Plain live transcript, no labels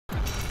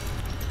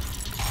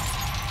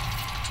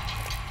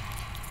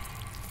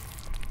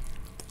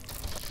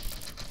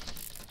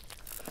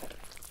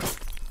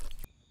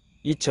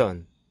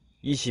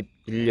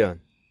2021년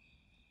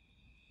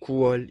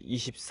 9월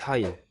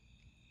 24일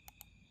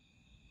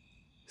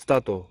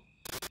스타트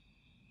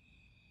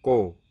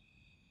고!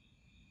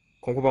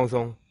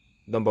 공포방송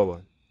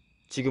넘버원.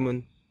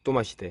 지금은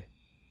또마시대.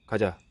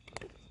 가자.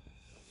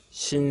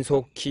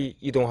 신속히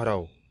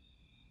이동하라우.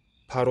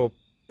 바로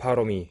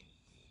바로미.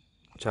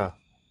 자,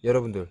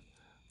 여러분들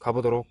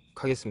가보도록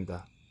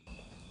하겠습니다.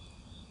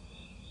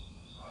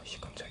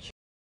 아씨 깜짝이야.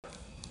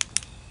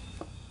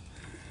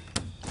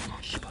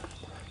 씨발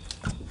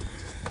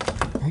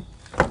뭐야?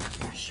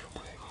 씨발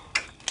뭐야 이거?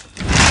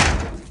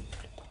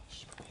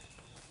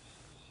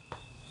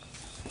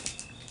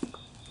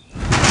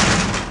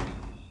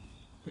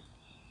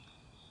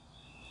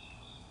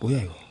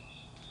 뭐야 이거?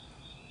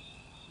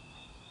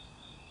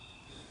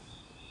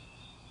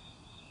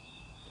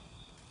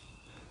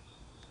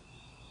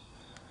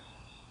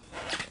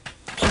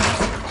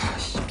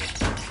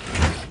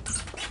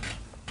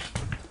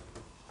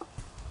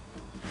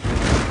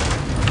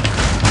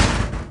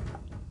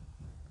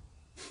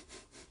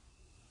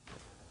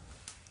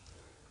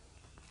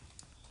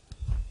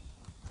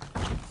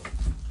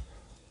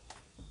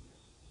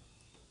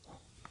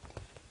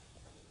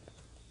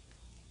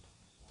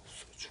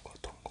 소주가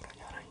덩그러니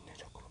하나 있네.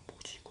 잠깐만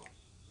뭐지 이거?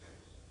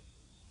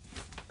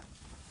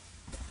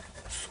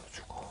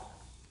 소주가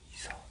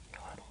이상하게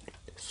안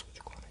어울리는데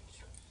소주가 하나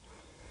있어.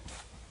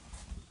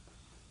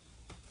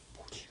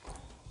 뭐지 이거?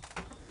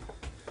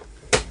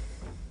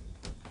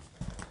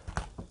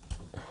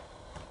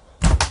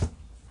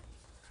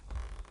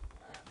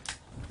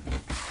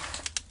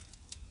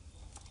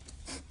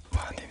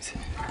 와 냄새.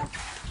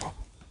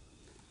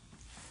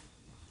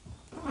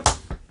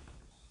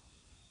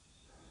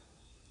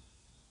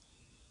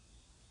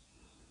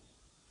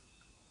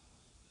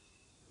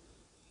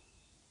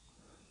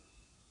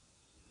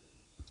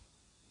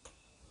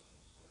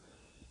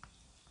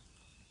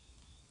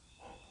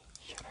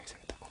 희한하게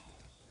생겼다.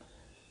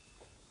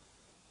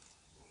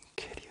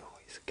 캐리어가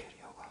있어.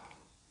 캐리어가.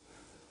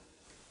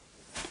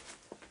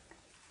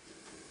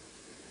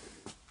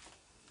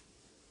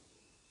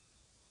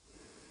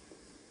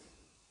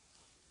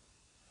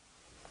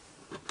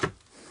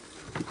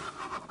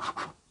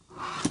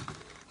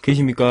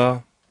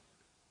 계십니까?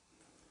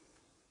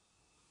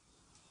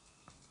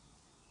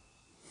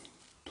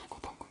 누가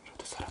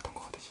방금이라도 살았던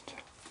것 같아 진짜.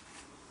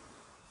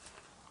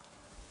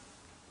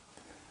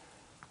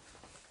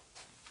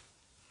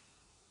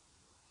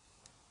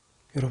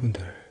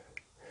 여러분들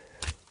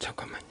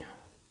잠깐만요.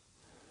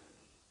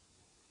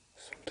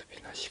 숨도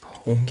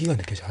비나시고 온기가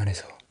느껴져.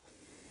 안에서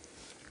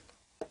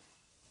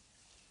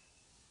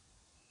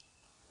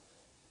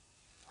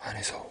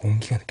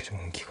온기가 느껴져.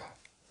 온기가.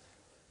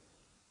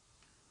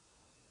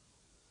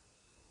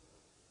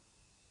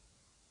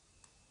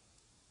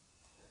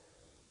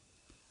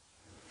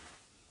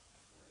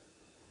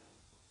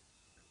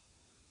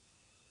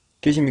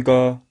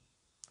 계십니까?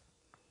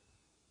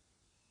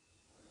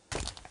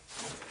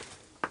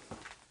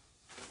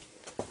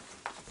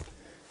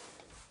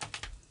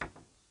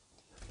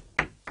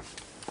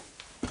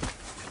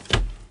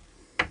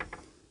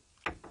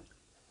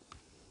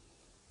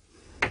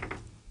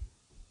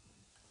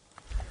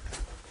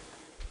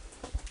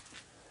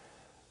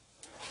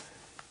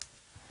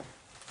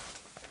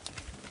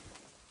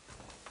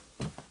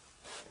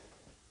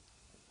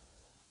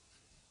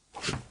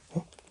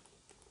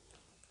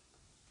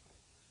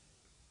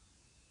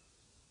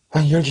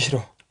 아니 열기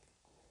싫어.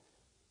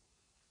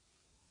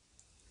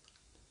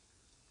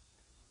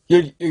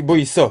 여기 뭐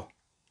있어.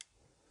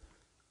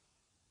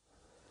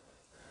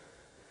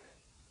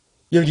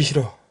 열기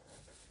싫어.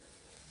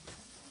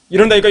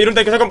 이런다니까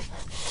잠깐.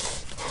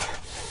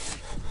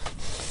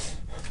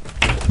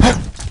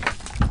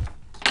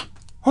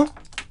 어? 어?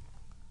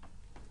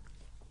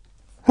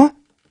 어?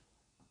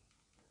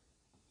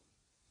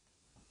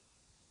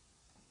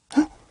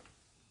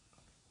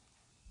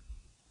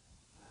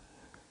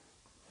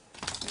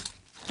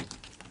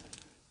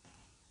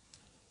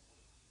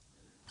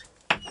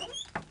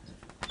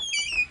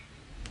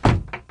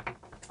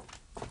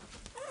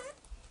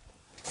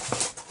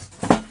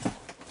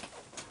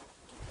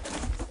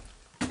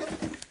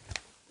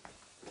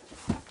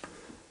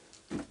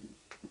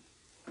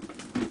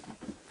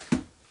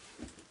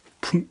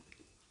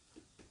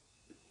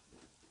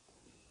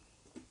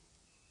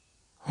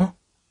 어?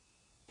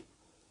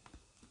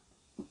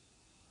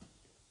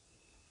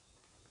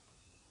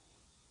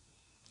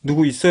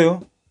 누구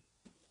있어요?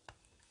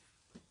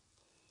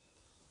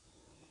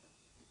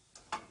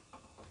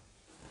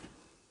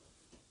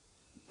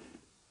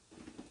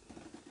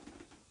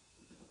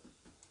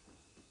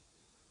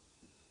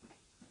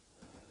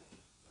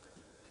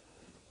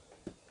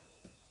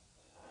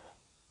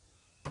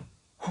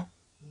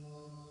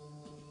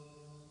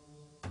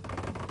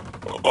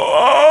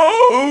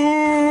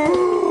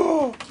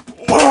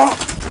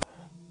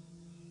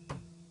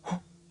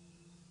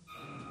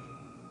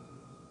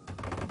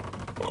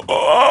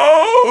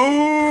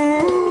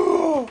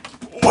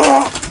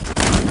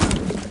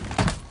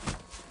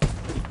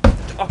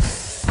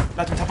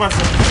 나 좀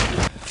자빠졌어.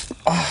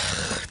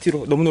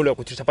 뒤로 너무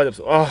놀래갖고 뒤로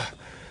자빠졌어.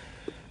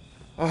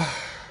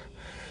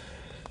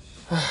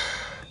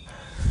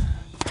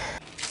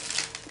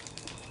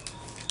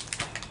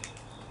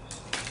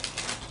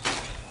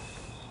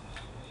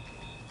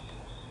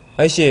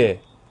 아이씨.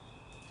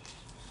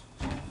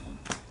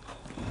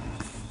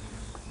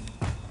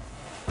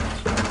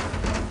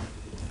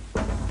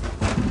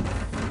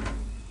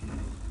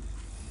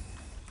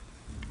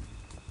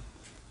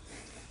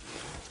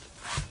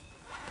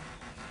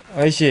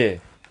 아이씨.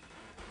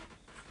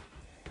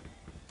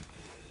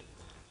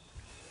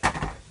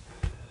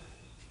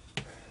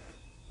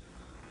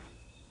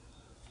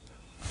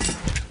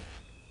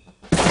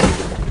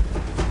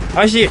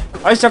 아이씨.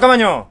 아이씨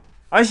잠깐만요.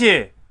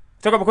 아이씨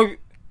잠깐만 거기.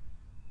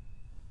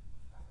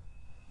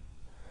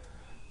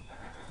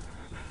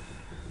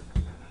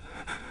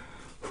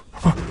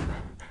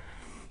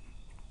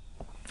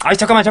 아이씨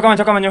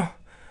잠깐만요.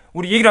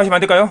 우리 얘기를 하시면 안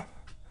될까요?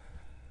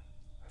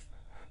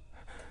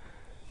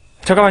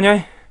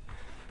 잠깐만요.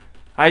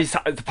 아이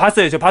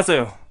봤어요. 저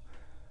봤어요.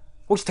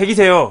 혹시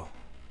댁이세요?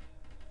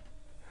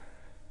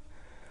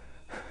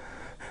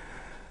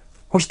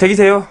 혹시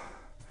댁이세요?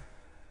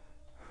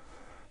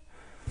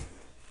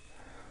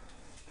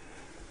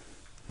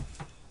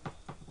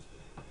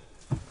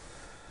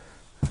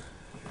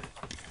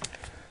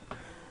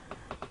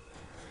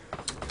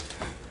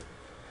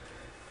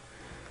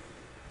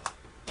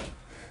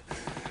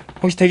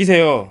 혹시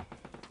댁이세요?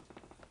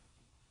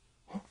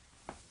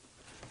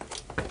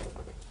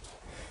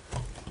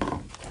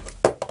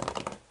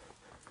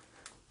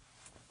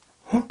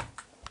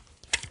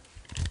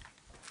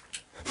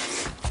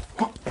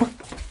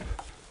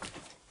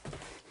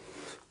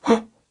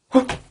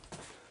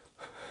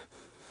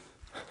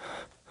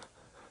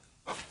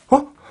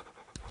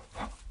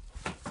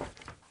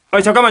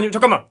 아니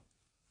잠깐만.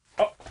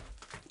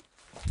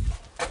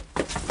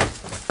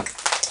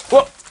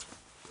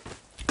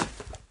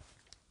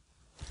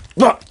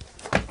 놔!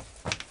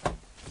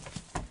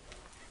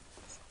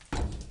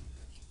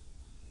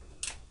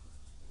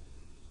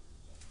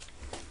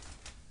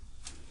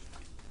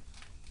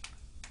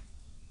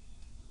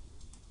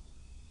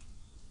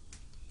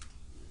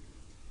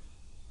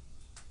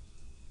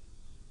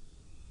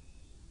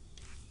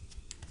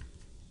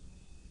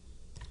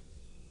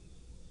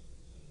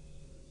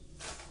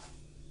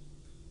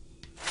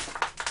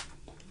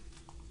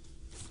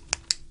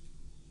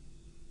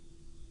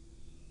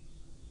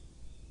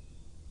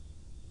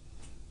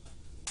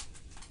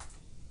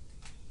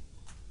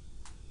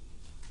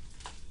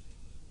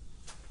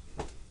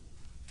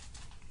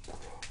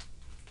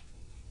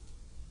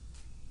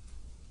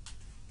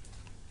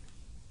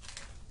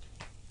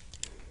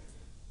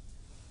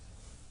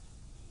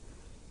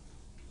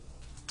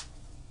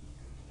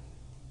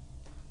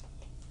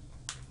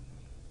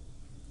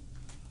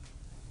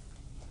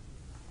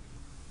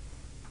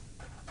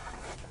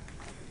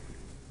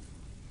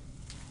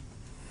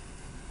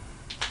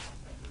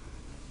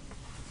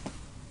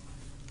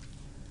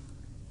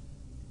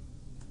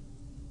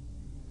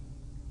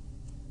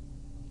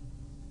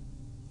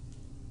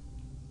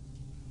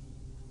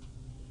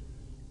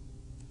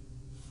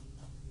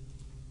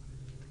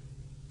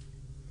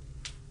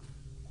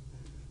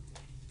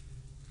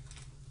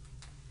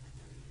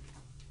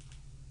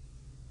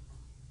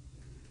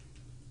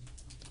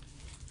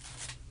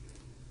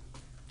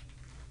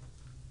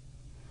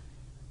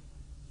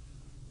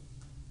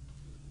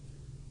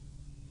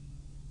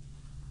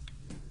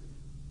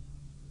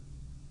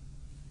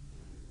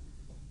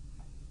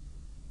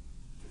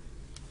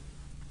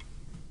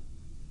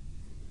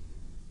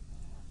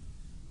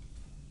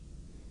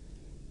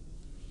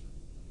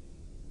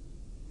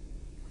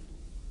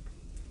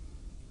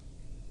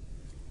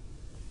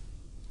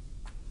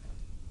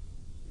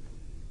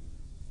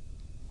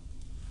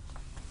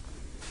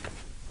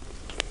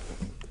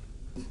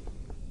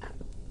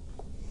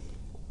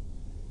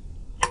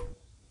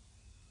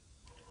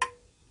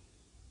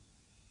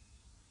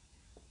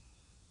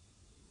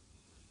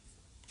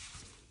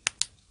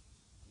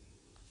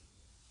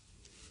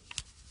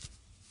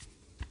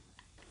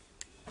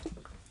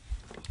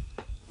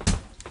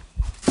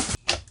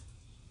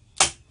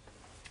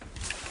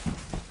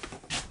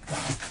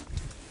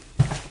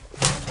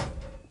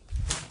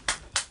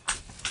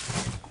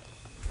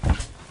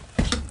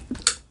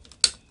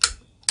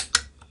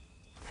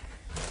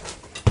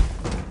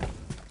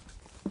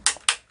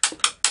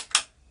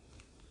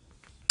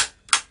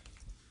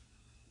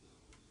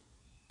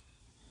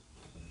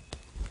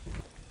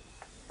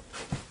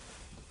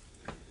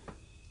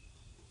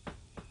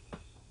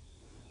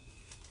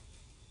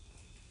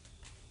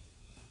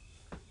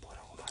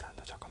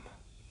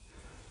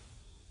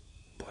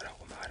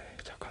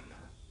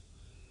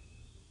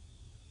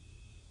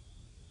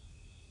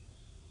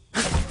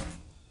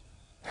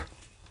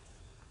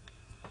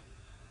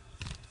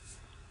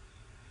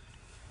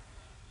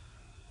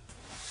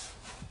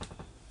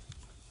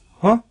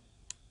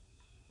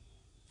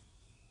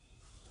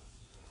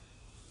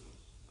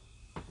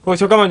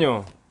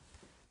 잠깐만요.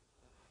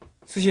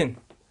 수신.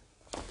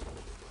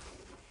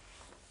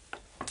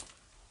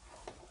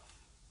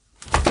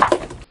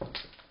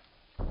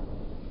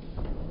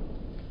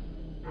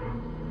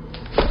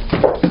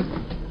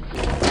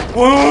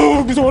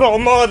 무서워라.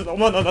 엄마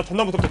나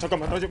존나 무섭다.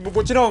 잠깐만. 나 지금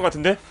뭐 지나간 것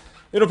같은데?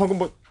 여러분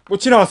방금 뭐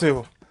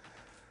지나갔어요.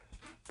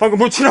 방금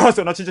뭐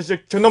지나갔어. 나 진짜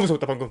존나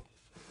무서웠다 방금.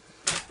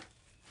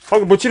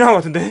 방금 뭐 지나간 것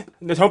같은데?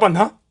 내가 잘못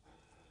봤나?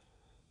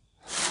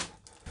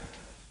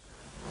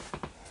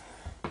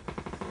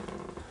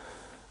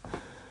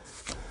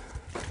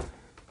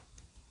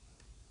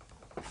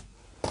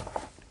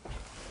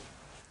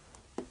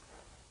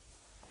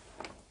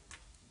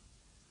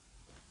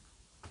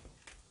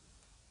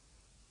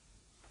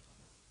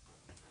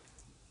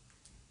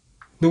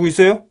 누구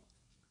있어요?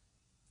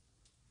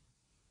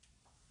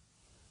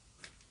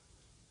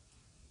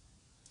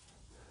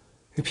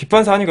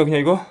 빛반사 아닌가 그냥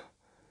이거?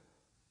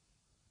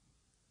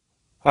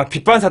 아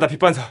빛반사다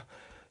빛반사.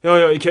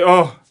 이렇게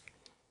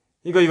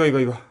이거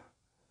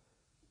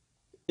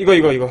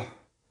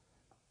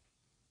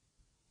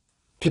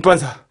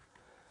빛반사.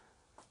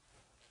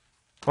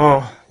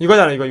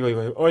 이거잖아 이거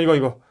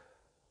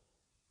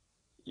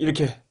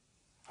이렇게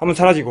한번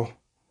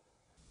사라지고.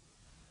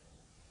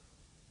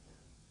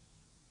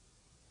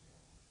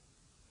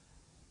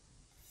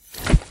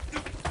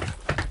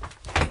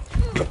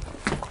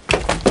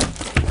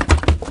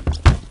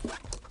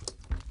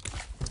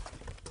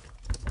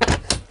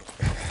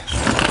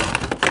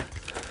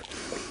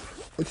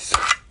 어딨어?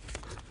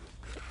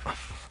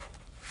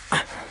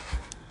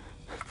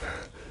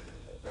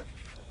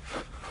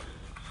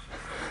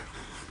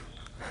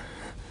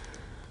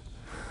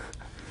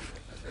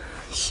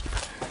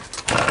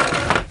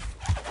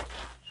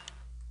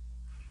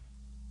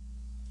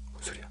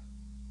 뭔 소리야?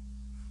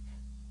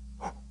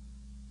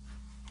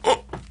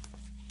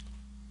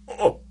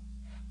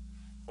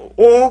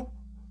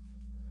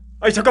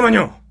 아니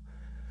잠깐만요.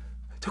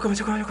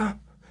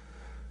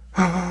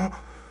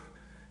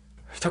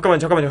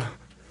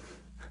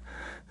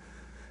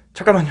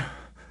 잠깐만요.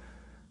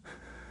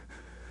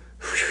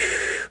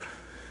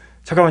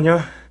 잠깐만요.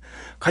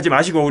 가지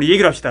마시고 우리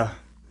얘기를 합시다.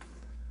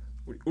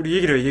 우리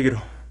얘기로.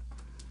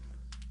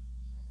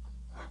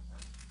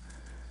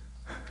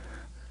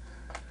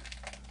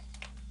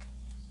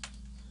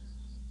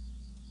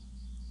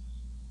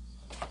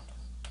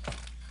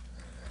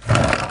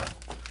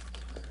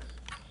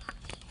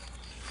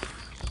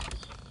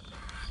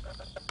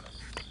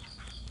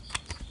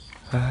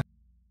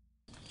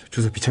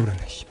 주소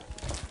비춰버렸네.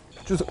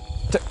 주소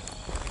자.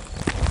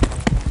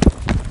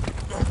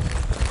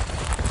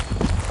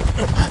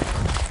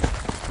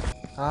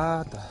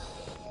 아따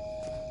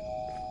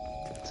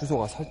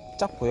주소가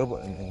살짝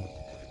보여버렸네.